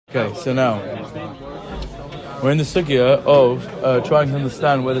Okay, so now we're in the sugya of trying to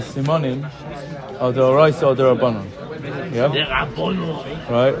understand whether simonim are d'oraisa or d'rabbanan. Yeah?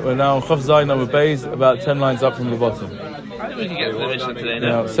 Right, we're now on Chav Zayin number Beis, about 10 lines up from the bottom. I think we can get to the Mishnah today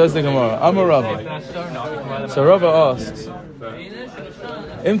now. Now, says the Gemara, I'm a Rava. So Rava asks,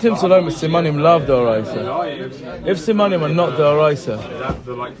 Im tim salom simanim lav d'oraisa. If simanim are not d'oraisa,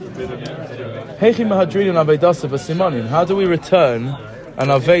 heichi mahadridin avedasa v'simanim. How do we return an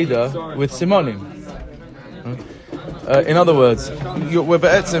aveda with simanim? In other words, we're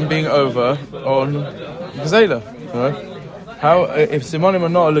be'etzim being over on gzela, right? How, if simanim are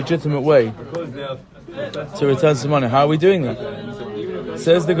not a legitimate way to return simanim, how are we doing that?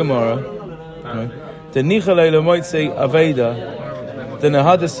 Says the Gemara, the nichalei lemoitzi aveda. The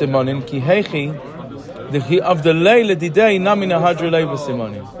nahada simanim ki heichi the avdalei ledidei nami nahadrelei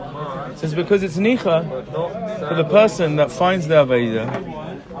v'simanim. Says because it's nicha for the person that finds the aveda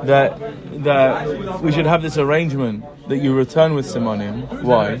that we should have this arrangement that you return with simanim.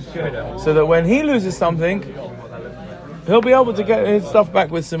 Why? So that when he loses something, he'll be able to get his stuff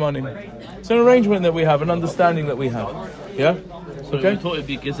back with simanim. It's an arrangement that we have, an understanding that we have. Yeah. So okay. We thought it'd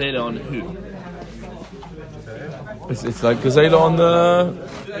be gezela on who? It's like gazela on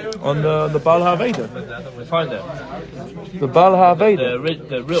the Baal HaAveda. Find it. The Baal HaAveda.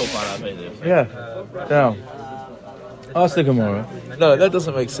 The real Baal HaAveda. Yeah. Now, ask the Gemara. No, that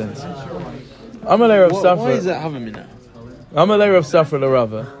doesn't make sense. I'm a layer of Safra. Why is that having me now? I'm a layer of Safra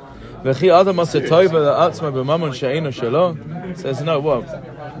l'Rava. V'chi adam aseh toiva la'atzma b'mamon she'eino shelo. Says no.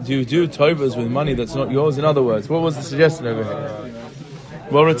 What? Do you do toivas with money that's not yours? In other words, what was the suggestion over here?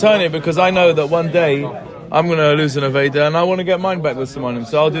 Well, return it because I know that one day I'm going to lose an Aveda and I want to get mine back with someone,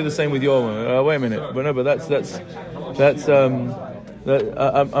 so I'll do the same with your one. Wait a minute, but no, but that's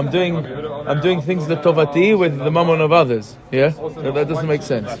I'm doing things that tovati with the mammon of others. Yeah, that doesn't make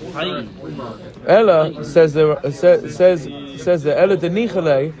sense. Ella says the Ella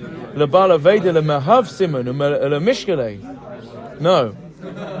denichale lebal Aveda lemahav simon lemishkale. No,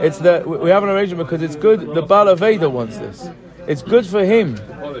 it's that we have an arrangement because it's good. The Baal Aveda wants this. It's good for him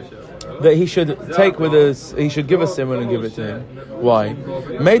that he should take with us, he should give us simon and give it to him. Why? He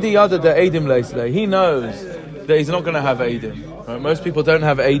knows that he's not going to have eidim. Right? Most people don't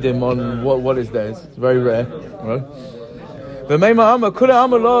have eidim on what is theirs. It's very rare. Right?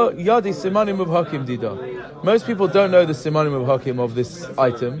 Most people don't know the simanim of hakim of this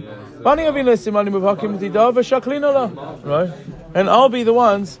item. Right? And I'll be the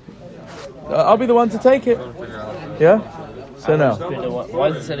one to take it. Yeah? So now, why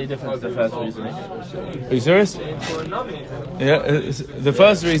is this any different to the first reason? Are you serious? Yeah, the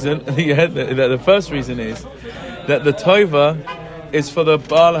first reason. Yeah, the first reason is that the tova is for the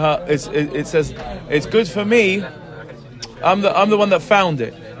Baal. It says it's good for me. I'm the one that found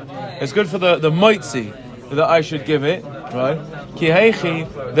it. It's good for the moitzi that I should give it, right? Ki heichi,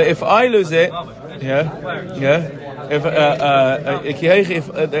 that if I lose it, yeah. If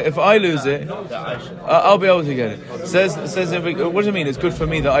I lose it, I'll be able to get it. Says what does it mean? It's good for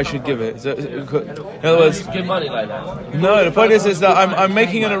me that I should give it. So, in other words, give money like that. No, the point is that I'm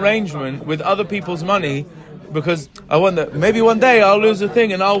making an arrangement with other people's money because I want that maybe one day I'll lose a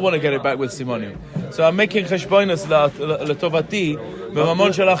thing and I'll want to get it back with simonim. So I'm making cheshbonos letovati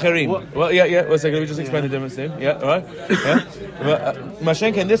b'mamon shel acherim. Well, yeah. 1 second. Let me just explain the difference here. Yeah, all right. Yeah.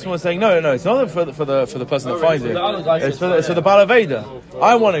 Mashenka in this one was saying no. It's not for the person that finds it. It's for the Baal Aveda.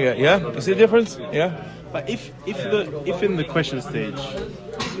 I want to get. Yeah. You see the difference? Yeah. But if in the question stage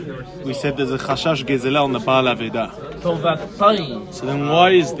we said there's a chashash gezela on the Baal Aveda, so then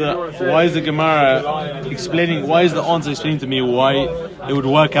why is the Gemara explaining? Why is the answer explaining to me why it would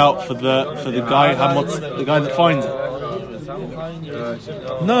work out for the guy the guy that finds it?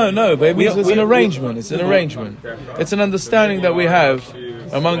 No, but it means it's an arrangement. It's an arrangement. It's an understanding that we have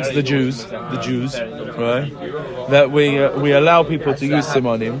amongst the Jews, right? That we allow people to use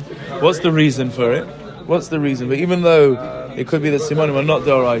simonim. What's the reason for it? What's the reason? But even though it could be that simonim are not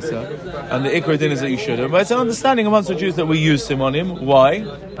d'oraisa, and the ikra din is that you shouldn't, but it's an understanding amongst the Jews that we use simonim. Why?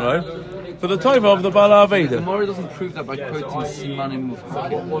 Right? For the tova of the Baal HaAveda. The Gemara doesn't prove that by quoting simanim of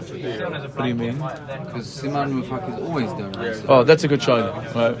hakim. What do you mean? Because simanim of hakim is always d'oraisa. Oh, that's a good china.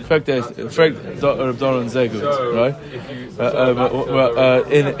 Right? Frag Doran Zegut. Right?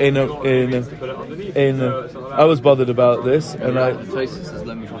 I was bothered about this, and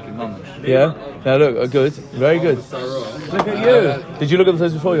yeah. Now look, good, very good. Look at you. Did you look at the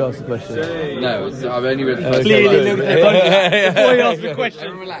place before you asked the question? No, I've only read the first. Clearly looked at the before you asked the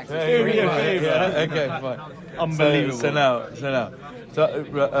question. Relax. Okay, fine. Unbelievable. So now,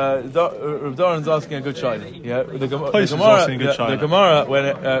 Rav Doran's asking a good shayla. Yeah, the Tosfos Gemara. asking a good shayla. The Gemara,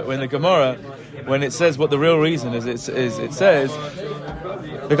 when the Gemara, when it says what the real reason is, it says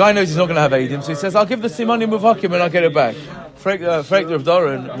the guy knows he's not going to have Eidim, so he says, "I'll give the Simanim Muvhakim and I'll get it back." Frek Rav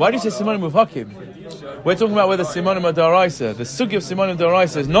Doran, why do you say Simanim Muvhakim? We're talking about whether Simanim are Daraisa. The sugi of Simanim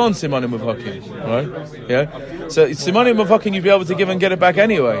Daraisa is non-Simanim Muvhakim, right? Yeah. So Simanim Muvhakim you'd be able to give and get it back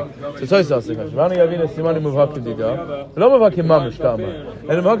anyway. So Tosfos asks the question: Rani Yavina Simanim Muvhakim dida, lo Muvhakim mamish kama, and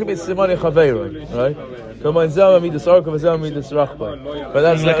Muvhakim is Simanim Chaveiroi, right? But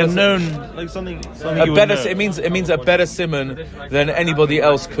that's like a known, like something a you better. would know. It means a better simon than anybody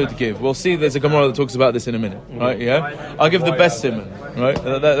else could give. We'll see. There's a Gemara that talks about this in a minute, right? Yeah, I'll give the best simon, right?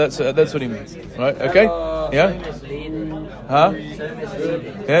 That's what he means, right? Okay, yeah, huh?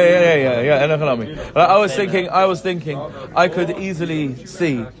 Yeah. I was thinking, I could easily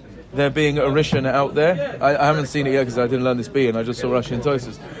see there being a Rishon out there. I haven't seen it yet because I didn't learn this B and I just saw Rashi and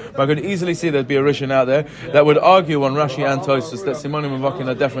Tosfos. But I could easily see there'd be a Rishon out there that would argue on Rashi and Tosfos that Simanim and Vakin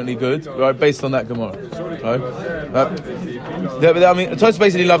are definitely good, right? Based on that Gemara, right? I mean, Tosfos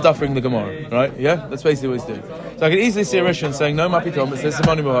basically loved offering the Gemara, right? Yeah, that's basically what he's doing. So I could easily see a Rishon saying, "No, Mapitom, it says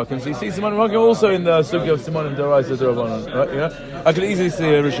Simanim and Vakin." So you see Simanim and Vakin also in the Sugi of Simanim Daraisa Darabanan, right? Yeah, I could easily see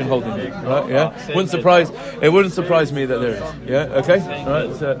a Rishon holding it, right? Yeah, it wouldn't surprise me that there is. Yeah, okay, right.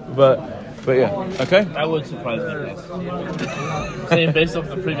 So, but yeah, okay. That would surprise me. Saying based off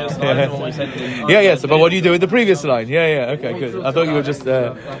the previous line, when we said yeah. So, but what do you do with the previous line? Yeah. Okay, good. I thought you were just.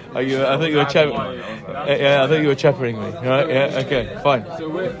 I thought you were chappering me. Right? Yeah. Okay. Fine. Do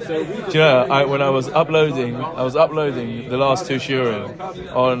you know? When I was uploading the last two shiurim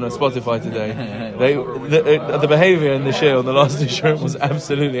on Spotify today. The behaviour in the shiur on the last two shiurim was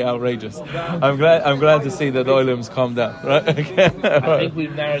absolutely outrageous. I'm glad to see that the oilim's calmed down. Right? Okay. I think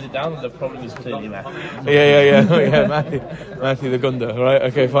we've narrowed it down. The problem is clearly Matthew. Yeah. Matthew the Gunda. Right.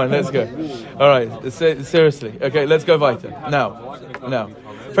 Okay. Fine. Let's go. All right. Seriously. Okay. Let's go weiter. Now.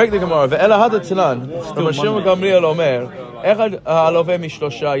 Frek the Gemara. Ve'ela hada tanan. Rav Shimon Gamliel Omer. Echad ha'alove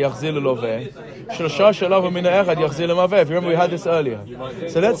mishlosha yachzil love. Shlosha shalav min ha'echad yachzil lamavev. Remember we had this earlier.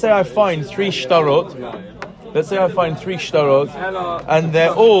 So let's say I find three shtarot, and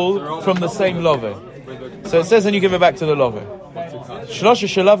they're all from the same love. So it says, and you give it back to the love. Shlosha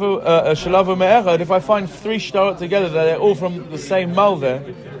shalavu me'echad. If I find three shtarot together, that they're all from the same malveh,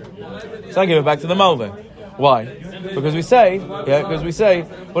 so I give it back to the malveh. Why? Because we say,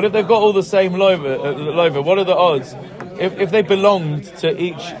 what if they've got all the same loiva? What are the odds? If they belonged to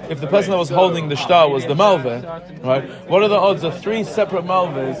each, if the person that was holding the shtar was the malveh, right? What are the odds of three separate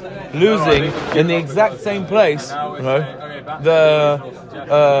malvehs losing in the exact same place, right? The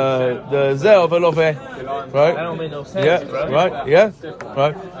zeh of a loveh, right? That don't make no sense, Yeah, bro. right. Yeah,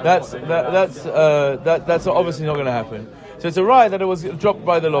 right. That's obviously not going to happen. So it's a right that it was dropped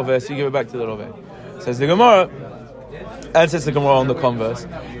by the loveh, so you give it back to the loveh. Says the Gemara, and says the Gemara on the converse.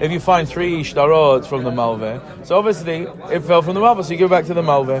 If you find three shtarot from the malveh, so obviously it fell from the malveh, so you give it back to the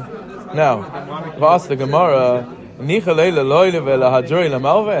malveh. Now, if I ask the Gemara,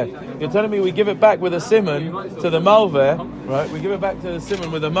 you're telling me we give it back with a simon to the malveh, right? We give it back to the simon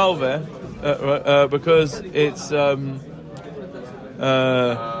with a malveh because it's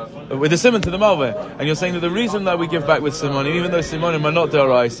with the simon to the malveh, and you're saying that the reason that we give back with simonim, even though simonim are not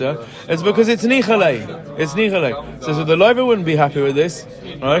deraisa, is because it's nichalei. It's nichalei. So the loiva wouldn't be happy with this,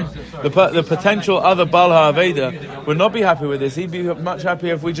 right? The potential other Baal HaAveda would not be happy with this. He'd be much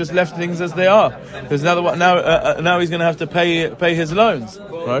happier if we just left things as they are, because now he's going to have to pay his loans,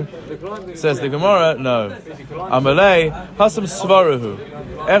 right? Says the Gemara, no. Amalei hasam svaruhu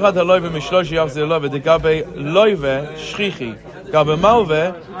echad haloiva mishloshi yavzeh loiva degabe loiva shchichi.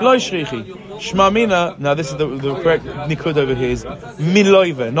 Now this is the correct nikud over here is min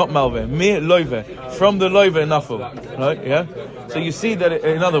loive, not malve, mi loive, from the loive naful, right? Yeah. So you see that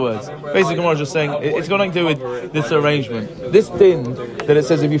in other words, basically Gemara is just saying it's got nothing to do with this arrangement. This din that it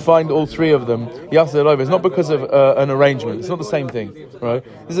says if you find all three of them, yafzeh loive, it's not because of an arrangement. It's not the same thing, right?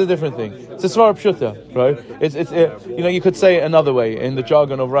 This is a different thing. It's a svara pshuta, right? It's you could say it another way in the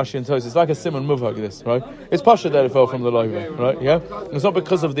jargon of Rashi and Tosfos. It's like a simon muvhag this, right? It's pasha that it fell from the loive, right? Yeah, and it's not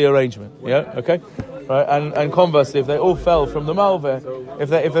because of the arrangement. Yeah, okay, right. And conversely, if they all fell from the malveh, if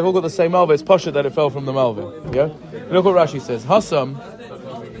they've all got the same malveh, it's pasha that it fell from the malveh. Yeah, look what Rashi says. Hasam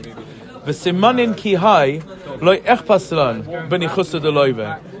v'simanin ki hai loy echpaslan b'nichusa de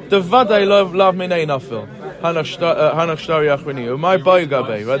loive. The vaday lav minei nafil hanach shtari achreni. My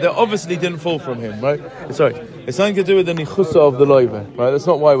baygabe, right? They obviously didn't fall from him, right? Sorry, it's nothing to do with the nichusa of the loive, right? That's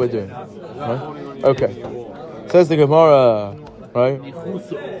not why we're doing it, right? Okay, says the Gemara. Right?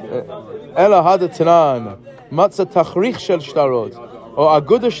 Ela hada tanan matzah tachrich shel shtarot or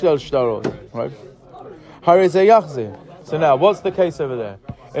aguda shel shtarot, right? Harizeh yachzir. So now, what's the case over there?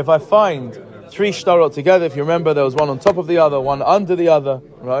 If I find 3 shtarot together, if you remember, there was one on top of the other, one under the other,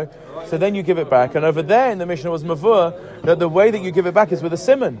 right? So then you give it back. And over there in the Mishnah was mavur that the way that you give it back is with a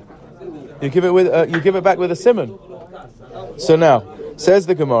simon. You give it back with a simon. So now, says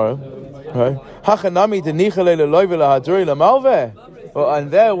the Gemara, right? Hachanami denichale leloive lahaduri lamalveh. Well,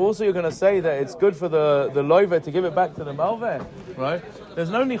 and there also you're going to say that it's good for the loive to give it back to the malveh, right? There's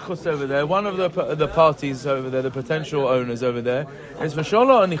no nichus over there. One of the parties over there, the potential owners over there, is for sure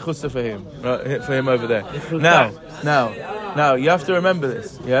not a nichus for him, right? For him over there. Now, you have to remember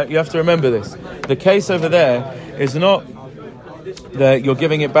this. Yeah, you have to remember this. The case over there is not that you're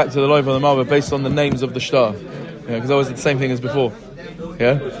giving it back to the loive or the malveh based on the names of the shtar, because that was the same thing as before.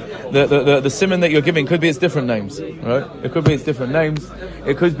 Yeah. The simon that you're giving could be its different names, right? It could be its different names.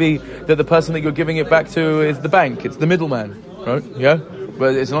 It could be that the person that you're giving it back to is the bank. It's the middleman, right? Yeah,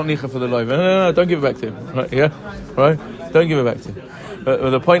 but it's not nicha for the loiv. No, don't give it back to him, right? Yeah, right? Don't give it back to him. But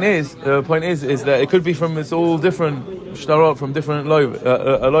the point is that it could be from it's all different shtarot from different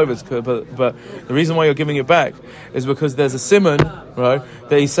loivers. But the reason why you're giving it back is because there's a simon, right?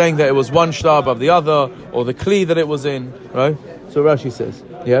 That he's saying that it was one shtar above the other, or the kli that it was in, right? So Rashi says,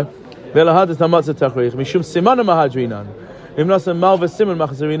 yeah. Mishum simana mahadrinan. Im nasam malva simon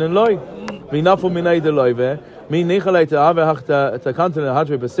machzerinan loy. Minafu minay de loyve. Min nichalete ave hachta takantan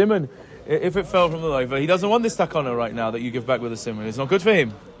hadri besimon. If it fell from the loiver, he doesn't want this takana right now that you give back with a simon. It's not good for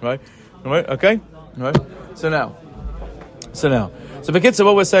him, right? Right? Okay, right. So Bekitza,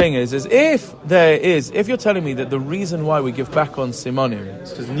 what we're saying is if you're telling me that the reason why we give back on simonim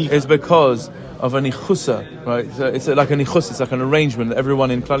is because of a nichusa, right? So it's like a nichus, it's like an arrangement that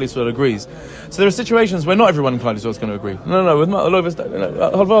everyone in Klal Yisrael agrees. So there are situations where not everyone in Klal Yisrael is going to agree. No, with Loivas,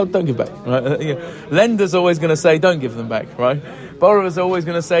 don't give back, right? Lender's always going to say, don't give them back, right? Borrowers are always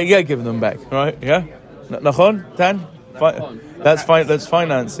going to say, yeah, give them back, right? Yeah? Nachon? Tan? That's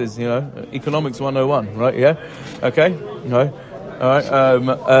finances, economics 101, right? Yeah? Okay? Right? All right.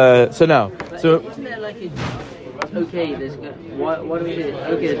 So now. Isn't there like okay, why do we do this?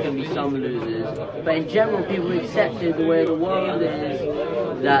 Okay, there's going to be some losers. But in general, people accepted the way the world is,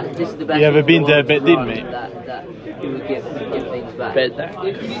 that this is the best. You ever been to a Bet Din, mate? That people give things back.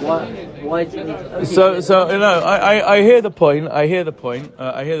 Why do you need to... So I hear the point.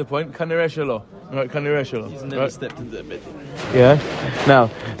 Kanireh shelo. Right, Kanireh shelo. He's never stepped into a Bet Din. Yeah. Now,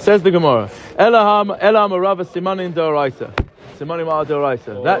 says the Gemara, Elam Arava Simanin Doraisa. Simanim Ad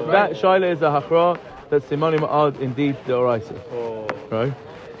Doraisa. That Shaila is a Hachra that Simanim Ad indeed Doraisa. Right?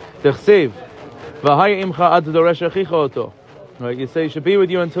 Techsiv. V'haya imcha ad doresh achicha oto. Right? You say it should be with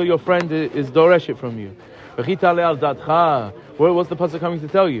you until your friend is doresh it from you. V'chita le'al datcha. What's the pasuk coming to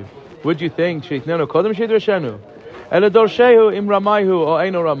tell you? Would you think sheitnenu kodem sheidrashenu? Ela dorshehu im ramayhu or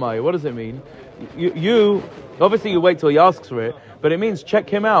eino ramay. What does it mean? You obviously you wait till he asks for it, but it means check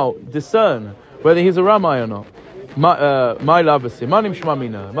him out, discern whether he's a ramay or not. My love is simanim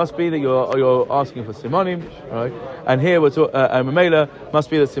shmamina. Must be that you're asking for simanim, right? And here we're talking. Mamela must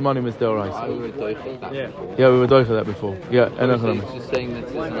be that simanim is deoraisa. We were doichel that before. Yeah, we were doichel that before. Yeah, and it's just saying that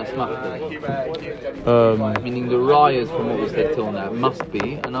it's an asmach. Meaning the rayas from what we said till now must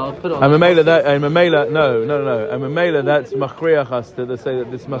be, and I'll put on. And Mamela that, and Mamela no. And Mamela that's machriachas to say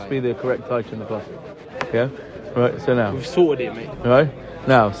that this must be the correct taich in the pasuk. Yeah, right. So now we've sorted it, mate. Right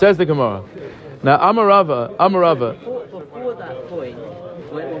now says the Gemara. Now, Amarava. Before that point,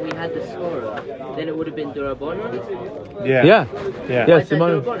 when we had the svara, then it would have been Durabona? Yeah.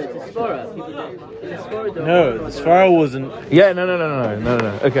 Simone. It's a svara. No, the svara wasn't. Yeah, no.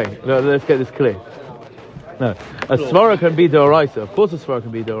 Okay, let's get this clear. No, a svara can be Doraisa. Of course, a svara can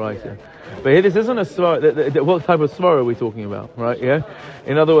be Doraisa. But here, this isn't a svara. What type of svara are we talking about, right? Yeah.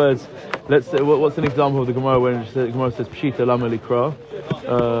 In other words, let's say, what's an example of the Gemara when the Gemara says Pshita Lama Likra?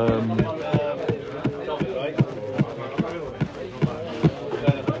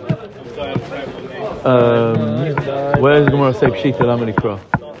 Where does the Gemara say Pshita Lama Likra?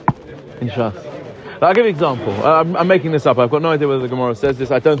 In Shas. I'll give you an example. I'm making this up. I've got no idea whether the Gemara says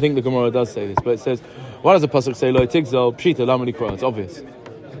this. I don't think the Gemara does say this, but it says, why does the pasuk say Lo Tigzal Pshita Lama Likra? It's obvious.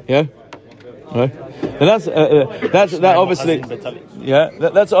 Yeah. Right. And that's obviously. Yeah.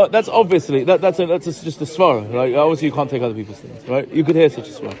 That's obviously that's just a svara, right? Obviously, you can't take other people's things, right? You could hear such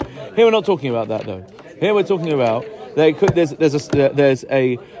a svara. Here we're not talking about that though. Here we're talking about there's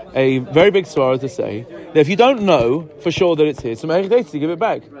a very big svara to say that if you don't know for sure that it's here, so to give it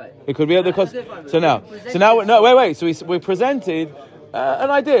back. Right. It could be at the cost. So now, wait. So we presented an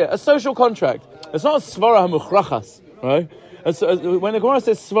idea, a social contract. It's not a svara hamuchrachas, right? When the Gemara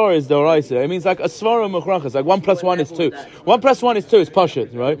says svara is d'oraisa, it means like a svara mechrachas, like 1 + 1 is 2. 1 + 1 is 2, it's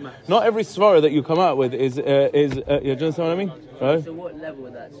pashut, right? Not every svara that you come out with is. Do you understand what I mean? Right? So what level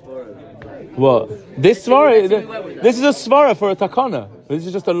is that svara? What? This svara, this is a svara for a takana. This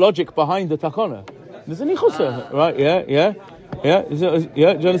is just a logic behind the takana. There's a nichusa, right? Yeah. Do you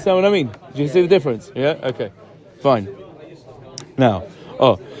understand what I mean? Do you see the difference? Yeah. Okay. Fine. Now,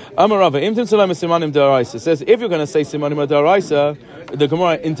 Amarava imtim salama simanim daraisa says if you're going to say simanim daraisa, the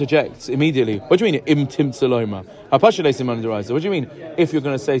Gemara interjects immediately. What do you mean imtim salama? Hapashale simanim daraisa. What do you mean if you're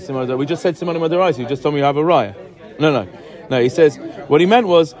going to say simanim daraisa? We just said simanim daraisa. You just told me you have a raya. No. He says what he meant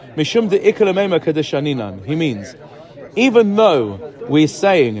was mishum de ikalamema kadeshaninan. He means even though we're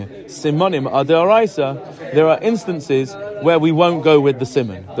saying simanim daraisa, there are instances where we won't go with the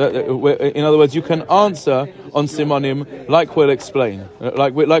simon. In other words, you can answer on simanim like we'll explain,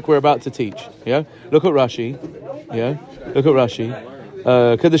 like we're about to teach. Yeah, look at Rashi. Yeah, look at Rashi.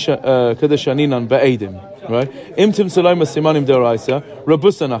 Kadeshaninan be'edim. Right? Imtim saloma simanim deraisa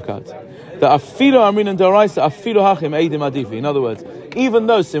rabusa nakat. The afilo amrinan deraisa afilo hachim edim adifi. In other words, even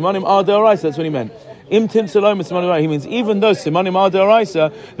though simanim are deraisa, that's what he meant. Imtim saloma simanim. He means even though simanim are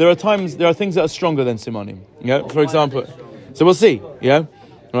deraisa, there are things that are stronger than simanim. Yeah, for example. So we'll see. Yeah,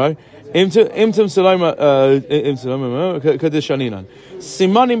 right. Imtim saloma kadeshaninan.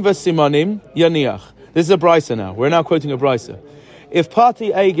 Simanim v'simanim yaniach. This is a brisa now. We're now quoting a brisa. If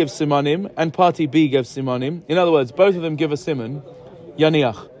party A gives simanim and party B gives simanim, in other words, both of them give a simon,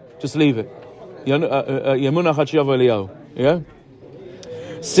 yaniach. Just leave it. Yamunach hachiyav eliyahu. Yeah.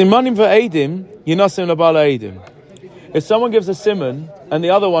 Simanim v'edim yinasim labala edim. If someone gives a simon and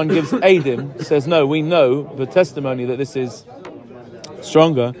the other one gives edim, says no, we know the testimony that this is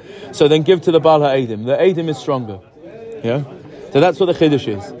stronger, so then give to the Baal HaEdim. The Edim is stronger. Yeah? So that's what the Chiddush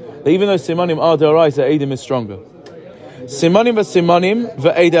is. That even though Simanim are D'oraisa, Edim is stronger. Simanim v'Simanim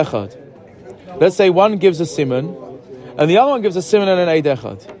v'Eid Echad. Let's say one gives a Simon, and the other one gives a Simon and an Eid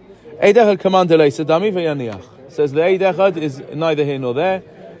Echad. Eid Echad command delay Sadami v'Yaniach. Says the Eid Echad is neither here nor there,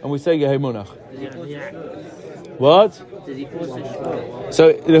 and we say Yehemunach. What? So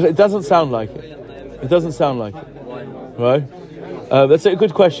it doesn't sound like it. It doesn't sound like it. Right? That's a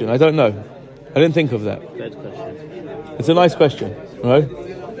good question. I don't know. I didn't think of that. Good question. It's a nice question, right?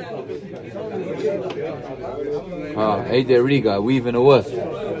 Eide Riga, weaving a worth.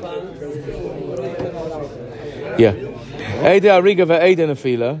 Yeah. Eide Ariga ve'eide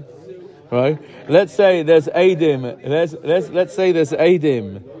nefila. Right? Let's say there's Eidim. Let's say there's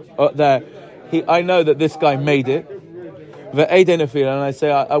Eidim that I know that this guy made it. Ve'eide nefila, and I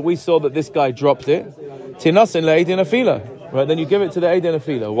say we saw that this guy dropped it. Tinasin le'eide nefila. Right, then you give it to the Eidin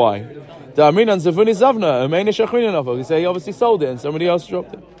Afila. Why? You say he obviously sold it and somebody else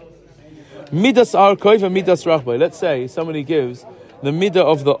dropped it. Midas Arkoiv and Midas Rachbay. Let's say somebody gives the Midah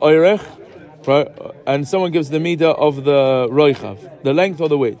of the Oirech, right, and someone gives the Midah of the Roichav, the length or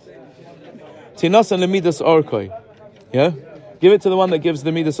the width. Tinas and the Midas Arkoi. Yeah? Give it to the one that gives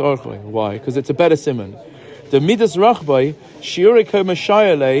the Midas Arkoi. Why? Because it's a better simon. The Midas Rachbay, Shiuriko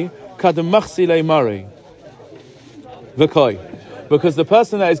Mashayale, Kadamachsile Mari. Because the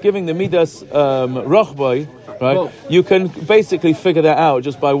person that is giving the midas rochboy, right, you can basically figure that out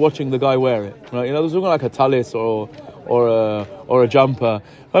just by watching the guy wear it, right? You know, there's like a talis or a jumper.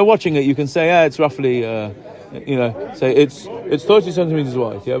 By watching it, you can say, it's roughly, say it's 30 centimeters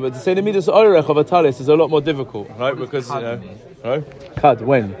wide. Yeah, but to say the midas orech of a talis is a lot more difficult, right? Because right, kad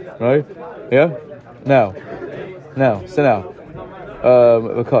when, right? Yeah, now, so now,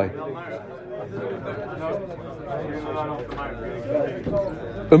 okay.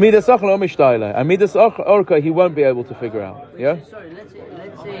 And Midas Orka he won't be able to figure out. Yeah? Sorry, let's say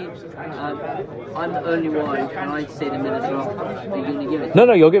I'm the only one, can I say the Midas Orka? Are you going to give it to me?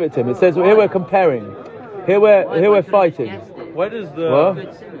 No, you'll give it to him. It says here we're comparing. Here we're fighting. Where does the...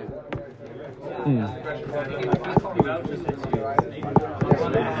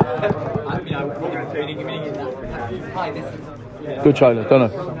 Good China,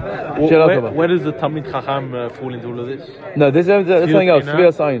 don't know. Where does the Talmid Chacham fall into all of this? No, that's something else.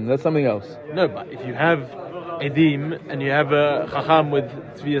 That's something else. No, but if you have Edim and you have a Chacham with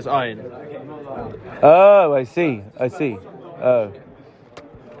Tvias Ayin. Oh, I see. Oh.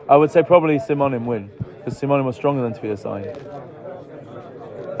 I would say probably Simonim win, because Simonim was stronger than Tvias Ayin.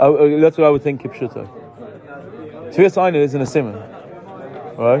 That's what I would think Kipshuto. Tvias Ayin isn't a Simon.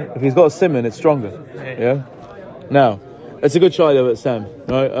 Right? If he's got a Simon, it's stronger. Yeah? Now, it's a good try though at Sam.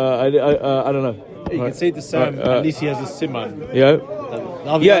 Right? I don't know. You can say to Sam, at least he has a Simon. Yeah.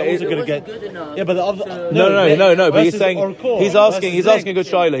 other Yeah, guy also it going to wasn't get. good enough. Yeah, but the other. No. But he's versus saying Orkor, he's versus asking a length. good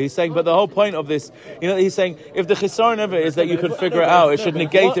shaila. He's saying, but the whole point of this, he's saying if the chisaron of it is that you could figure it out, it should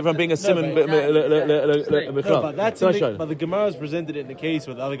negate it from being a simon. But that's but the Gemara has presented it in the case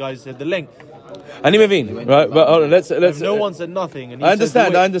where the other guy said the length. Ani mevin, right? But hold on, let's. If no one said nothing, and he I says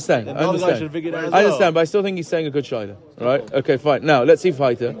the understand. weight, I then the other guy understand. should have figured it out as I understand, well. but I still think he's saying a good shaila. Right? Okay, fine. Now let's see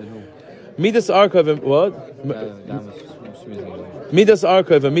fighter. Midas arkov what? Midas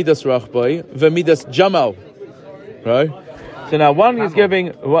arkov and midas rachbay, v'midas jamal. Right? So now one is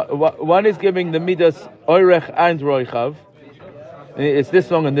giving the midas oirech and roichav. It's this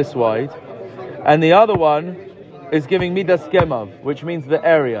long and this wide, and the other one is giving midas gemav, which means the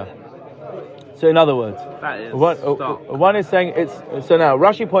area. So in other words, one is saying it's. So now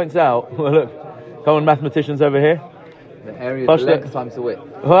Rashi points out. Well, look, come on, mathematicians over here. The area, the length times the width.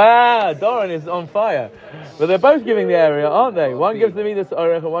 Wow, Doran is on fire. But they're both giving the area, aren't they? One gives the midas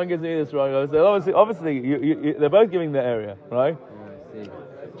orech and one gives the midas roichav. So obviously, they're both giving the area, right?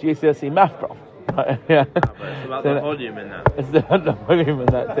 GCSE math prof. Yeah. It's about the volume in that. It's the volume in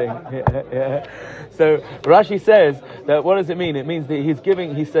that thing. Yeah. So Rashi says that what does it mean? It means that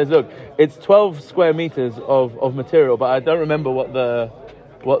he says, look, it's 12 square meters of material, but I don't remember what the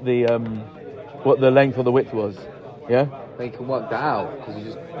length or the width was. Yeah? They can work that out because you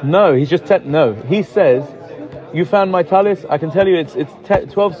just. No, he says, you found my talis. I can tell you it's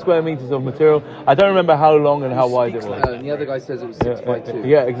 12 square meters of material. I don't remember how long and how wide it was. And the other guy says it was 6 by 2.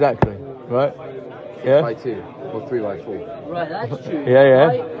 Yeah, exactly. Right? 6 by 2 or 3 by 4. Right, that's true.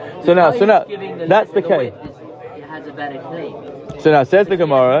 Yeah. So now, that's the case. It has a better claim. So now says the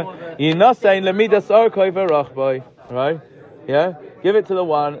Gemara, you're not saying lemidas orkoi v'rachboi, right? Yeah. Give it to the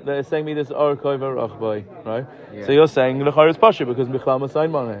one that is saying midas orkoi v'rachboi, right? Yeah. So you're saying l'char is pasha because michal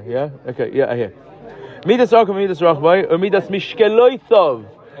masayin maneh, yeah? Okay, yeah, I hear. Midas orkoi, midas rachboi, or midas mishkeloi thov.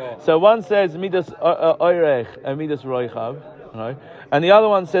 So one says midas oirech and midas roichav, right? And the other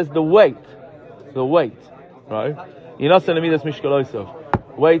one says the weight, right? You're not saying midas mishkeloi thov.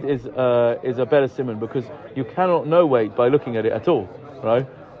 Weight is a better simon because you cannot know weight by looking at it at all, right?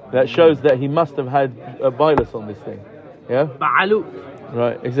 That shows that he must have had a bilus on this thing, yeah? Ba'alu.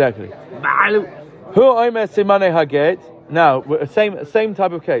 Right, exactly. Ba'alu. Who omer simane haget? Now, same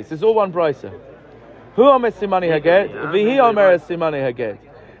type of case. It's all one brisa. Who omer simane haget? Vihi omer simane haget.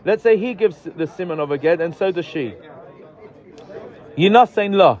 Let's say he gives the simon of a get, and so does she. You're not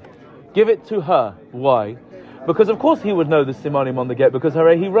saying la. Give it to her. Why? Because of course he would know the simonim on the get because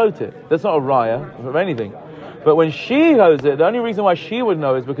he wrote it. That's not a raya of anything. But when she knows it, the only reason why she would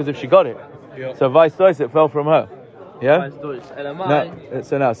know is because if she got it. Yep. So vice versa, it fell from her. Yeah?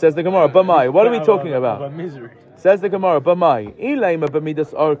 So now, says the Gemara, Bamai, what are we talking about? Says the Gemara, Bamai, Ilayma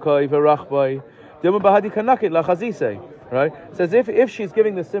b'midas arkoi v'rachboi, Dilma b'hadi kanakit lachazise. Right? Says if she's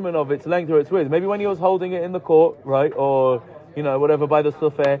giving the simon of its length or its width, maybe when he was holding it in the court, right, or whatever by the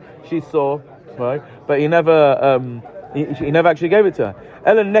sufair, she saw, right, but he never actually gave it to her.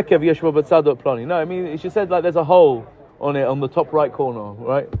 Ellen nekev yeshua b'tzadot plani. No, I mean she said like there's a hole on it on the top right corner,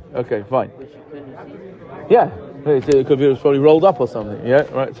 right? Okay, fine. Yeah, it could be it was probably rolled up or something. Yeah,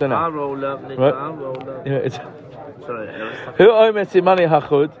 right. So now, I'll roll up, nigga. Right? I'll roll up. Yeah, it's. Sorry. Who omer simani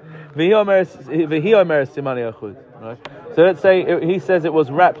hachud? V'hi omer simani hachud. Right. So let's say he says it was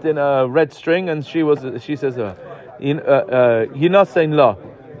wrapped in a red string, and she says, you're not saying la,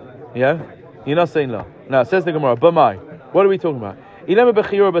 yeah? You're not saying la. Now says the Gemara, Bamai. What are we talking about? If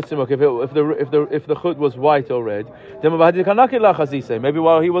the chut was white or red, maybe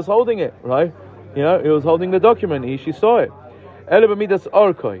while he was holding it, right? He was holding the document. She saw it.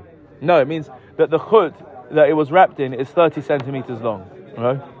 No, it means that the chut that it was wrapped in is 30 centimeters long,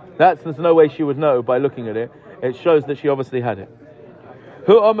 right? There's no way she would know by looking at it. It shows that she obviously had it.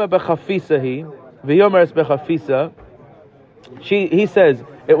 Hu omer bechafisahi, v'yomeres bechafisa. He says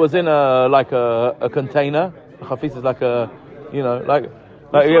it was in a container. Chafisa is like a, yeah, right.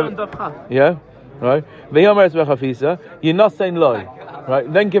 V'yomeres bechafisa. You're not saying loy,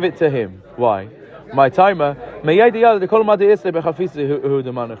 right? Then give it to him. Why? My timer. Right?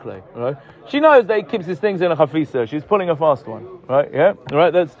 She knows that he keeps his things in a chafisa. She's pulling a fast one, right? Yeah,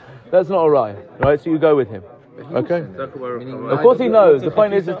 right. That's not a raya, right? So you go with him. Okay. Of course he knows. The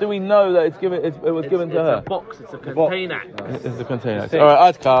point is do we know that it was given to her? It's a box. It's a container. It's a container. All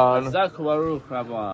right, Adkan.